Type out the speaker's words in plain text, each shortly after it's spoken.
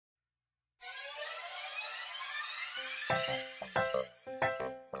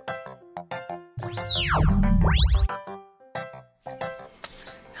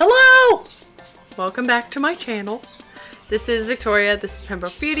Hello! Welcome back to my channel. This is Victoria, this is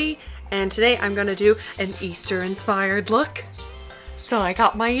Pembroke Beauty, and today I'm going to do an Easter inspired look. So I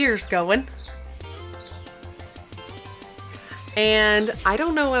got my ears going. And I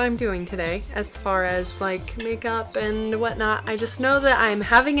don't know what I'm doing today as far as like makeup and whatnot. I just know that I'm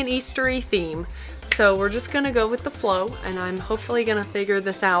having an Eastery theme. So we're just going to go with the flow, and I'm hopefully going to figure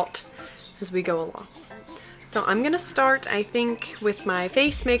this out as we go along. So I'm going to start, I think, with my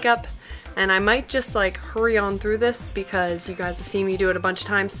face makeup, and I might just like hurry on through this because you guys have seen me do it a bunch of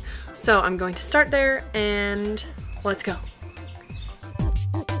times. So I'm going to start there and let's go.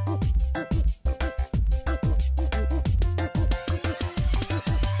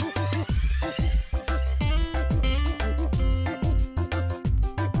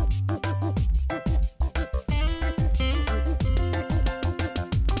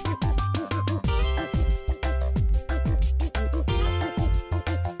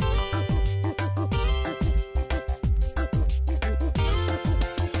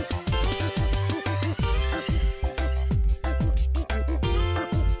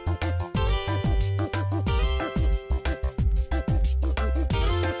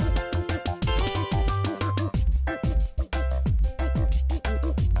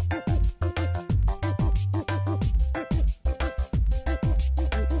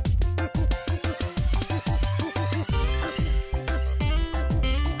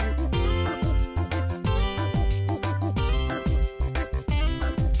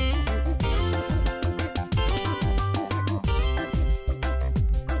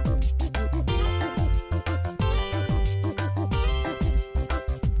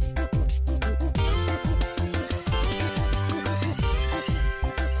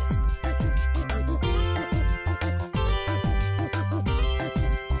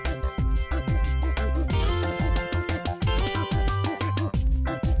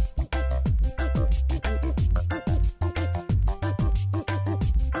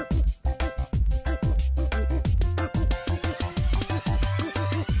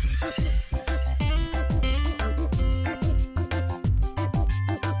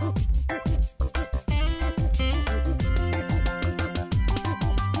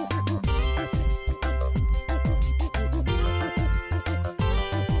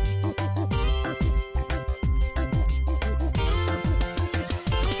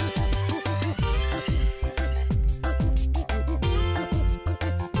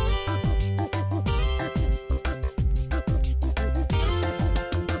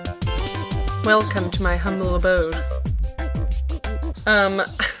 Welcome to my humble abode.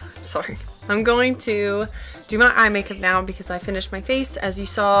 Sorry. I'm going to do my eye makeup now because I finished my face, as you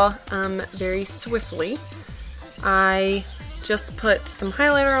saw, very swiftly. I just put some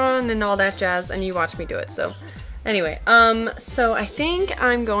highlighter on and all that jazz, and you watched me do it, so anyway. So I think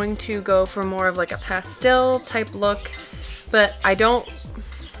I'm going to go for more of like a pastel type look, but I don't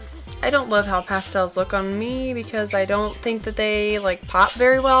love how pastels look on me because I don't think that they like pop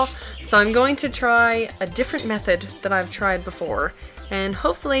very well. So I'm going to try a different method that I've tried before, and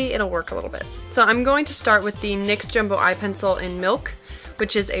hopefully it'll work a little bit. So I'm going to start with the NYX Jumbo Eye Pencil in Milk,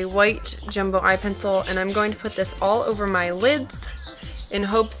 which is a white jumbo eye pencil, and I'm going to put this all over my lids in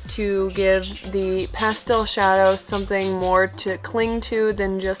hopes to give the pastel shadow something more to cling to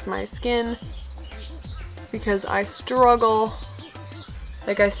than just my skin, because I struggle,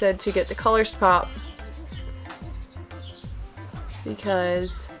 like I said, to get the colors to pop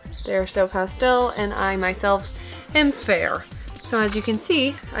because they're so pastel and I myself am fair. So as you can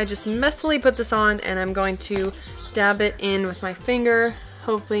see, I just messily put this on, and I'm going to dab it in with my finger,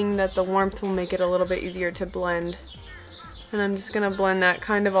 hoping that the warmth will make it a little bit easier to blend. And I'm just going to blend that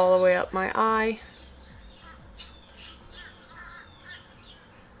kind of all the way up my eye.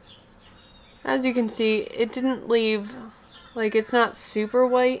 As you can see, it didn't leave, like, it's not super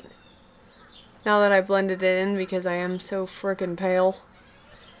white now that I blended it in because I am so frickin' pale.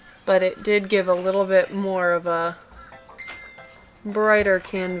 But it did give a little bit more of a brighter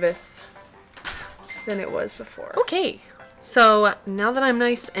canvas than it was before. Okay, so now that I'm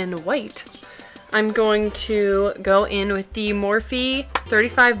nice and white, I'm going to go in with the Morphe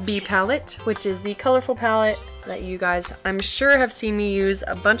 35B palette, which is the colorful palette that you guys, I'm sure, have seen me use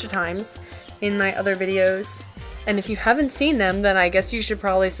a bunch of times in my other videos. And if you haven't seen them, then I guess you should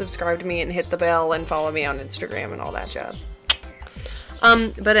probably subscribe to me and hit the bell and follow me on Instagram and all that jazz.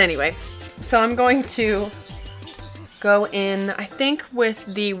 But anyway, so I'm going to go in, I think, with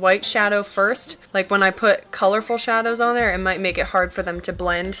the white shadow first. Like when I put colorful shadows on there, it might make it hard for them to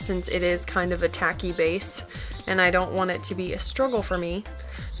blend since it is kind of a tacky base and I don't want it to be a struggle for me.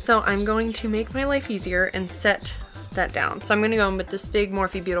 So I'm going to make my life easier and set that down. So I'm going to go in with this big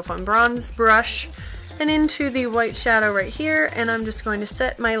Morphe Beautiful and Bronze brush and into the white shadow right here, and I'm just going to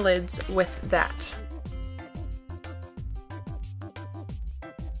set my lids with that.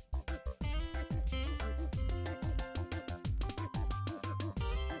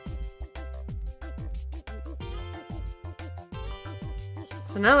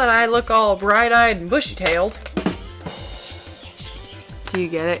 So now that I look all bright-eyed and bushy-tailed, do you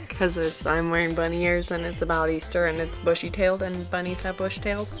get it? Because I'm wearing bunny ears and it's about Easter and it's bushy-tailed and bunnies have bush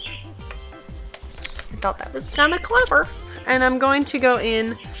tails. I thought that was kind of clever. And I'm going to go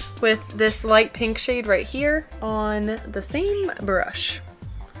in with this light pink shade right here on the same brush.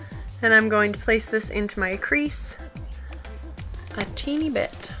 And I'm going to place this into my crease a teeny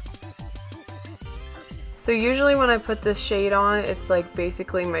bit. So usually when I put this shade on, it's like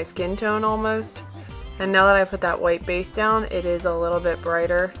basically my skin tone almost. And now that I put that white base down, it is a little bit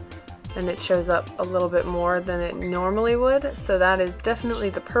brighter and it shows up a little bit more than it normally would. So that is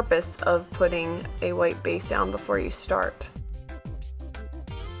definitely the purpose of putting a white base down before you start.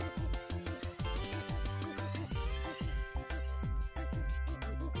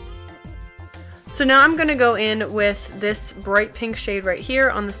 So now I'm gonna go in with this bright pink shade right here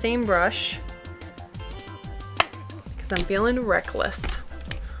on the same brush. I'm feeling reckless.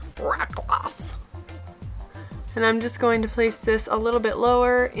 Reckless. And I'm just going to place this a little bit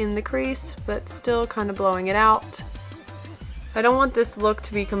lower in the crease, but still kind of blowing it out. I don't want this look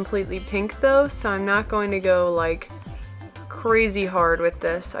to be completely pink though, so I'm not going to go like crazy hard with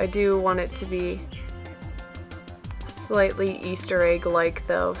this. I do want it to be slightly Easter egg-like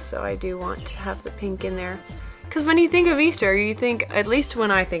though, so I do want to have the pink in there. Because when you think of Easter, you think, at least when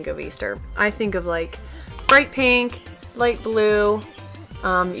I think of Easter, I think of like bright pink, light blue,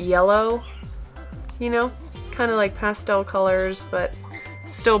 yellow, you know, kind of like pastel colors, but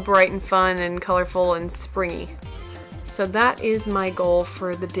still bright and fun and colorful and springy. So that is my goal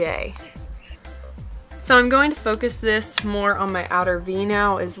for the day. So I'm going to focus this more on my outer V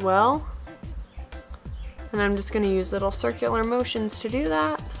now as well. And I'm just going to use little circular motions to do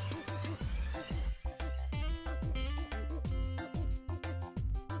that.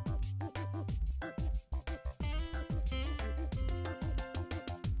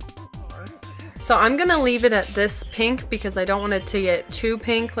 So I'm gonna leave it at this pink because I don't want it to get too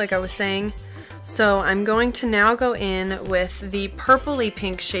pink like I was saying. So I'm going to now go in with the purpley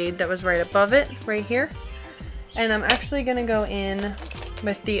pink shade that was right above it, right here. And I'm actually gonna go in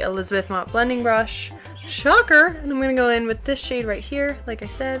with the Elizabeth Mott blending brush. Shocker! And I'm gonna go in with this shade right here, like I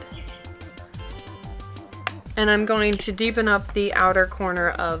said. And I'm going to deepen up the outer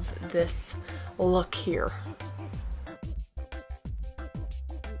corner of this look here.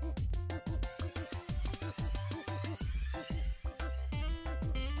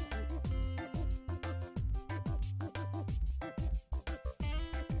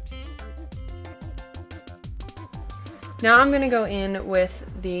 Now I'm going to go in with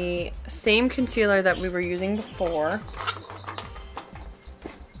the same concealer that we were using before.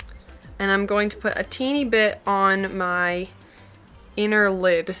 And I'm going to put a teeny bit on my inner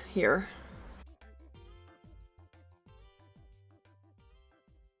lid here.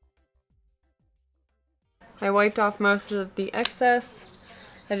 I wiped off most of the excess.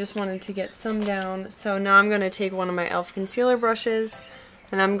 I just wanted to get some down. So now I'm going to take one of my e.l.f. concealer brushes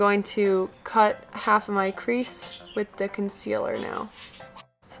and I'm going to cut half of my crease with the concealer now.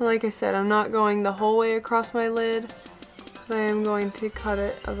 So like I said, I'm not going the whole way across my lid. I am going to cut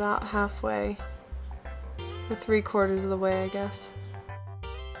it about halfway, or 3/4 of the way, I guess.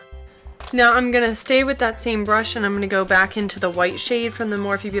 Now I'm going to stay with that same brush and I'm going to go back into the white shade from the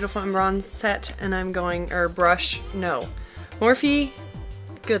Morphe Beautiful and Bronze set, and I'm going, or brush, no. Morphe,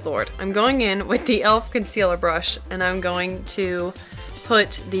 good lord. I'm going in with the e.l.f. concealer brush and I'm going to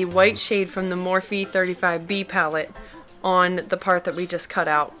put the white shade from the Morphe 35B palette on the part that we just cut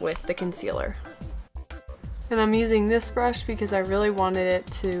out with the concealer. And I'm using this brush because I really wanted it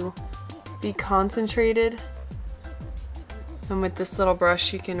to be concentrated. And with this little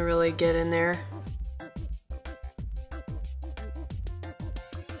brush you can really get in there.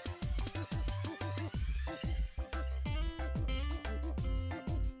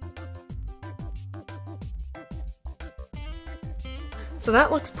 So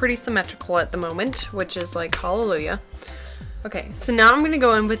that looks pretty symmetrical at the moment, which is like hallelujah. Okay, so now I'm going to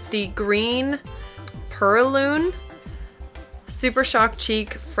go in with the green Purloon Super Shock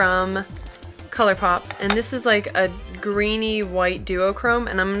Cheek from ColourPop, and this is like a greeny white duochrome,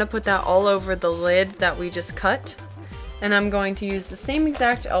 and I'm going to put that all over the lid that we just cut. And I'm going to use the same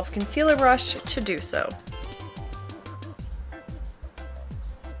exact e.l.f. concealer brush to do so.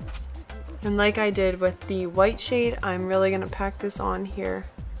 And like I did with the white shade, I'm really going to pack this on here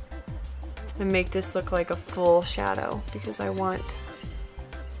and make this look like a full shadow, because I want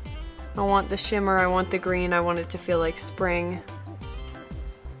the shimmer, I want the green, I want it to feel like spring.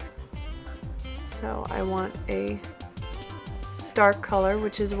 So I want a stark color,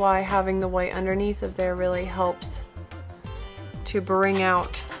 which is why having the white underneath of there really helps to bring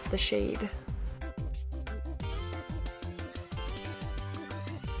out the shade.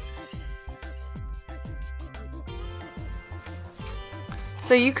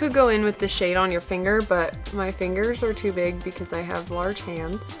 So you could go in with the shade on your finger, but my fingers are too big because I have large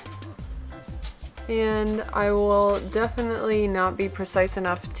hands. And I will definitely not be precise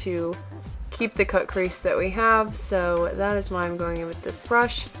enough to keep the cut crease that we have, so that is why I'm going in with this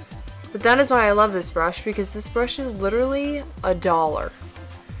brush. But that is why I love this brush, because this brush is literally $1.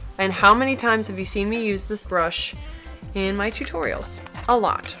 And how many times have you seen me use this brush in my tutorials? A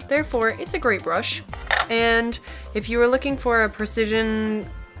lot. Therefore, it's a great brush. And if you are looking for a precision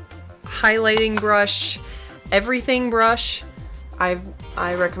highlighting brush, everything brush, I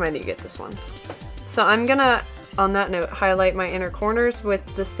recommend you get this one. So I'm gonna, on that note, highlight my inner corners with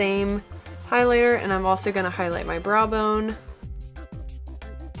the same highlighter, and I'm also gonna highlight my brow bone.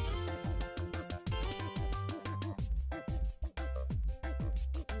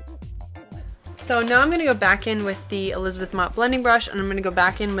 So now I'm going to go back in with the Elizabeth Mott blending brush, and I'm going to go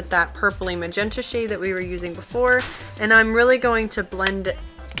back in with that purpley magenta shade that we were using before, and I'm really going to blend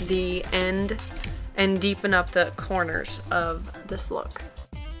the end and deepen up the corners of this look.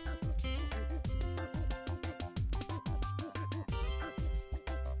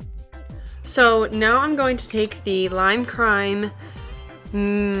 So now I'm going to take the Lime Crime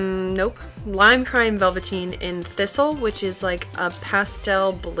Velveteen in Thistle, which is like a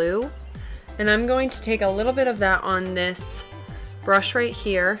pastel blue. And I'm going to take a little bit of that on this brush right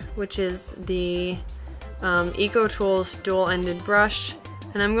here, which is the Eco Tools dual-ended brush.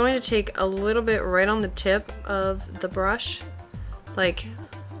 And I'm going to take a little bit right on the tip of the brush. Like,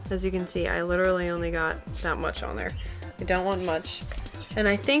 as you can see, I literally only got that much on there. I don't want much. And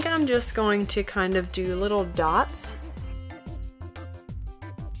I think I'm just going to kind of do little dots.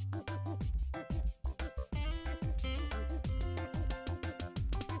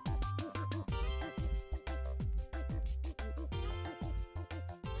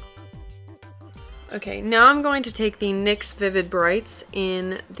 Okay, now I'm going to take the NYX Vivid Brights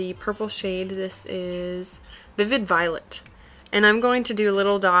in the purple shade. This is Vivid Violet. And I'm going to do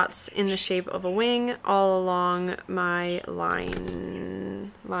little dots in the shape of a wing all along my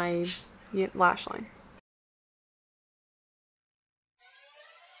line, my lash line.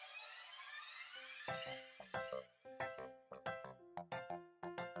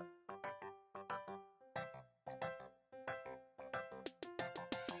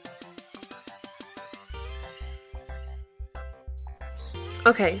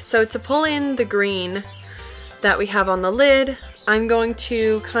 Okay, so to pull in the green that we have on the lid, I'm going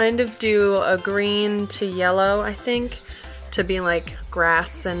to kind of do a green to yellow, I think, to be like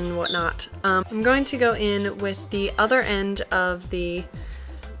grass and whatnot. I'm going to go in with the other end of the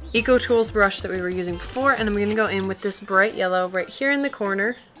Eco Tools brush that we were using before, and I'm going to go in with this bright yellow right here in the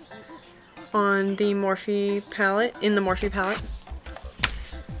corner on the Morphe palette,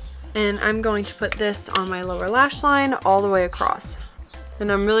 And I'm going to put this on my lower lash line all the way across.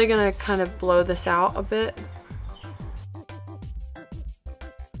 And I'm really going to kind of blow this out a bit.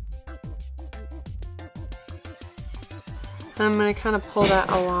 And I'm going to kind of pull that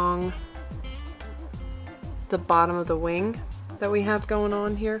along the bottom of the wing that we have going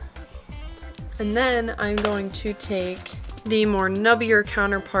on here. And then I'm going to take the more nubbier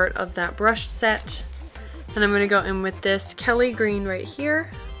counterpart of that brush set, and I'm going to go in with this Kelly green right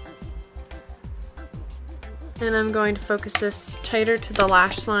here. And I'm going to focus this tighter to the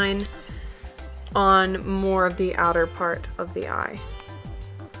lash line on more of the outer part of the eye.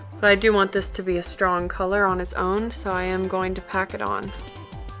 But I do want this to be a strong color on its own, so I am going to pack it on.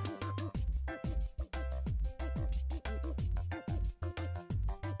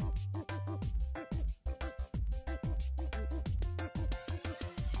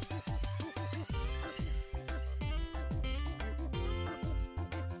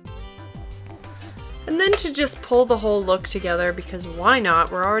 And then to just pull the whole look together, because why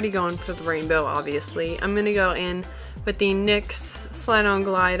not? We're already going for the rainbow, obviously. I'm going to go in with the NYX Slide On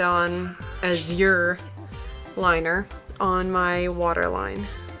Glide On Azure liner on my waterline.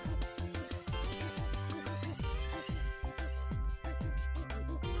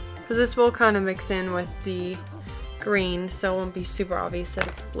 because this will kind of mix in with the green, so it won't be super obvious that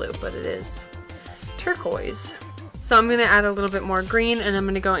it's blue, but it is turquoise. So I'm going to add a little bit more green, and I'm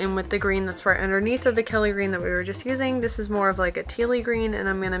going to go in with the green that's right underneath of the Kelly green that we were just using. This is more of like a tealy green, and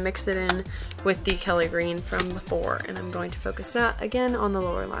I'm going to mix it in with the Kelly green from before, and I'm going to focus that again on the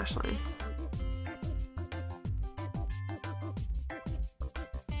lower lash line.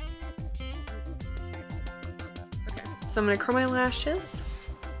 Okay, so I'm going to curl my lashes.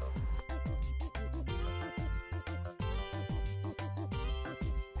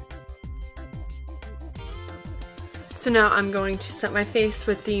 So now I'm going to set my face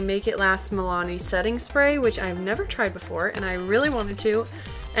with the Make It Last Milani setting spray, which I've never tried before and I really wanted to.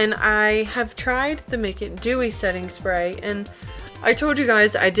 And I have tried the Make It Dewy setting spray, and I told you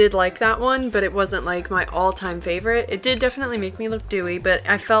guys I did like that one, but it wasn't like my all-time favorite. It did definitely make me look dewy, but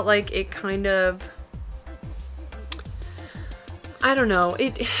I felt like it kind of, I don't know,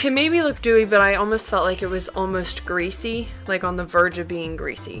 it made me look dewy, but I almost felt like it was almost greasy, like on the verge of being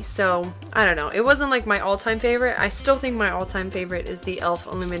greasy. So I don't know, it wasn't like my all-time favorite. I still think my all-time favorite is the e.l.f.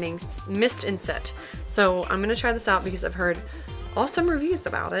 Illuminating Mist and Set. So I'm gonna try this out because I've heard awesome reviews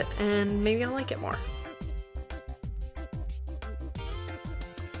about it, and maybe I'll like it more.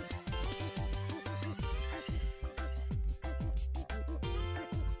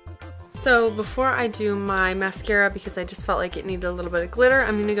 So before I do my mascara, because I just felt like it needed a little bit of glitter,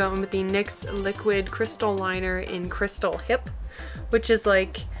 I'm going to go in with the NYX Liquid Crystal Liner in Crystal Hip, which is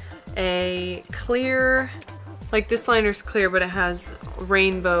like a clear, like this liner's clear, but it has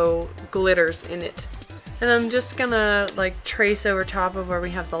rainbow glitters in it. And I'm just going to like trace over top of where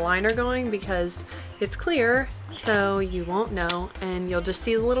we have the liner going because it's clear, so you won't know, and you'll just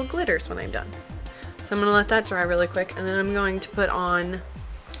see the little glitters when I'm done. So I'm going to let that dry really quick, and then I'm going to put on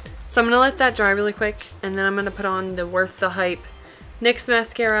So I'm going to let that dry really quick, and then I'm going to put on the Worth the Hype NYX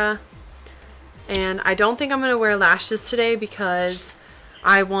mascara. And I don't think I'm going to wear lashes today because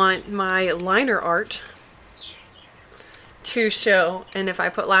I want my liner art to show, and if I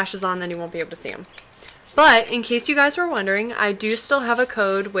put lashes on, then you won't be able to see them. But in case you guys were wondering, I do still have a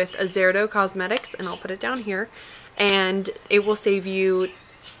code with Azerto Cosmetics, and I'll put it down here, and it will save you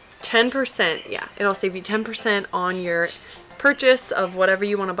 10%. Yeah, it'll save you 10% on your purchase of whatever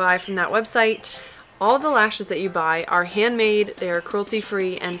you want to buy from that website. All the lashes that you buy are handmade, they are cruelty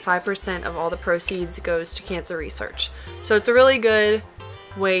free, and 5% of all the proceeds goes to cancer research. So it's a really good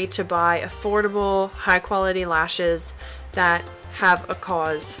way to buy affordable, high quality lashes that have a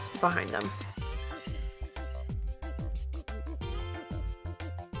cause behind them.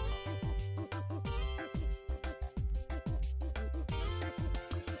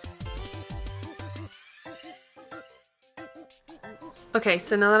 Okay,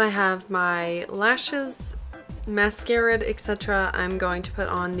 so now that I have my lashes, mascara, etc., I'm going to put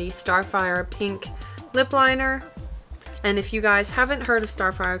on the Starfire Pink Lip Liner. And if you guys haven't heard of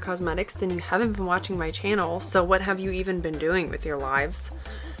Starfire Cosmetics, then you haven't been watching my channel, so what have you even been doing with your lives?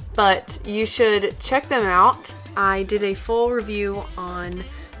 But you should check them out. I did a full review on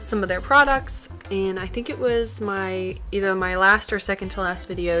some of their products, and I think it was either my last or second to last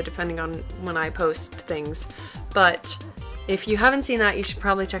video, depending on when I post things. But if you haven't seen that, you should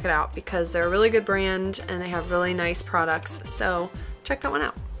probably check it out because they're a really good brand and they have really nice products, so check that one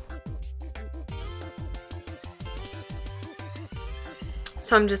out.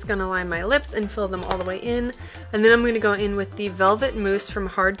 So I'm just going to line my lips and fill them all the way in, and then I'm going to go in with the Velvet Mousse from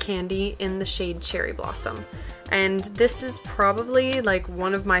Hard Candy in the shade Cherry Blossom. And this is probably like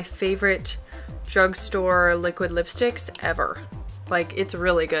one of my favorite drugstore liquid lipsticks ever. Like, it's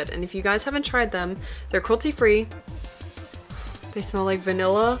really good, and if you guys haven't tried them, they're cruelty free. They smell like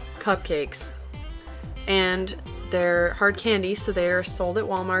vanilla cupcakes, and they're hard candy, so they're sold at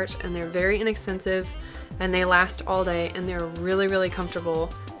Walmart, and they're very inexpensive, and they last all day, and they're really, really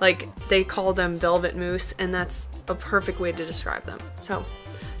comfortable. Like, they call them Velvet Mousse, and that's a perfect way to describe them. So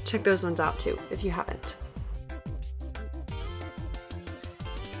check those ones out too if you haven't.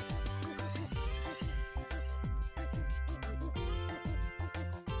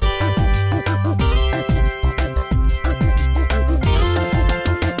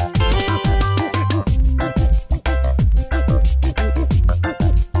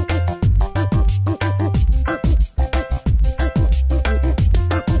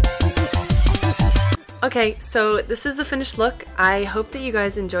 Okay, so this is the finished look. I hope that you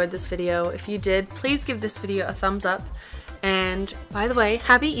guys enjoyed this video. If you did, please give this video a thumbs up. And by the way,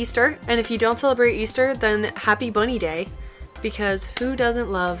 happy Easter. And if you don't celebrate Easter, then happy Bunny Day, because who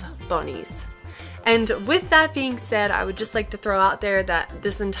doesn't love bunnies? And with that being said, I would just like to throw out there that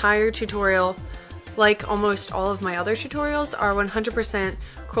this entire tutorial like almost all of my other tutorials, are 100%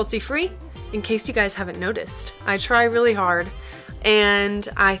 cruelty free, in case you guys haven't noticed. I try really hard, and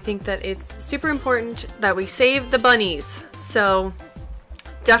I think that it's super important that we save the bunnies. So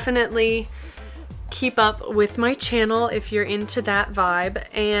definitely keep up with my channel if you're into that vibe,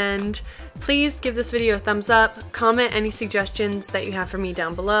 and please give this video a thumbs up, comment any suggestions that you have for me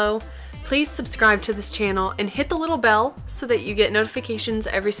down below. Please subscribe to this channel and hit the little bell so that you get notifications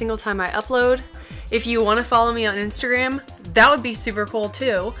every single time I upload. If you want to follow me on Instagram, that would be super cool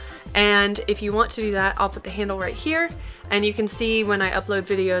too. And if you want to do that, I'll put the handle right here, and you can see when I upload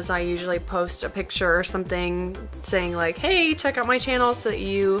videos, I usually post a picture or something saying like, hey, check out my channel, so that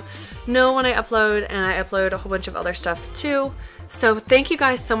you know when I upload, and I upload a whole bunch of other stuff too. So thank you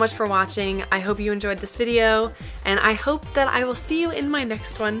guys so much for watching. I hope you enjoyed this video, and I hope that I will see you in my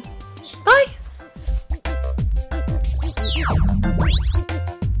next one. Bye!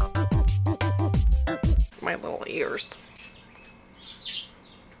 My little ears.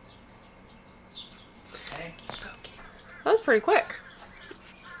 Okay. That was pretty quick.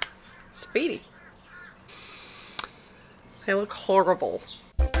 Speedy. I look horrible.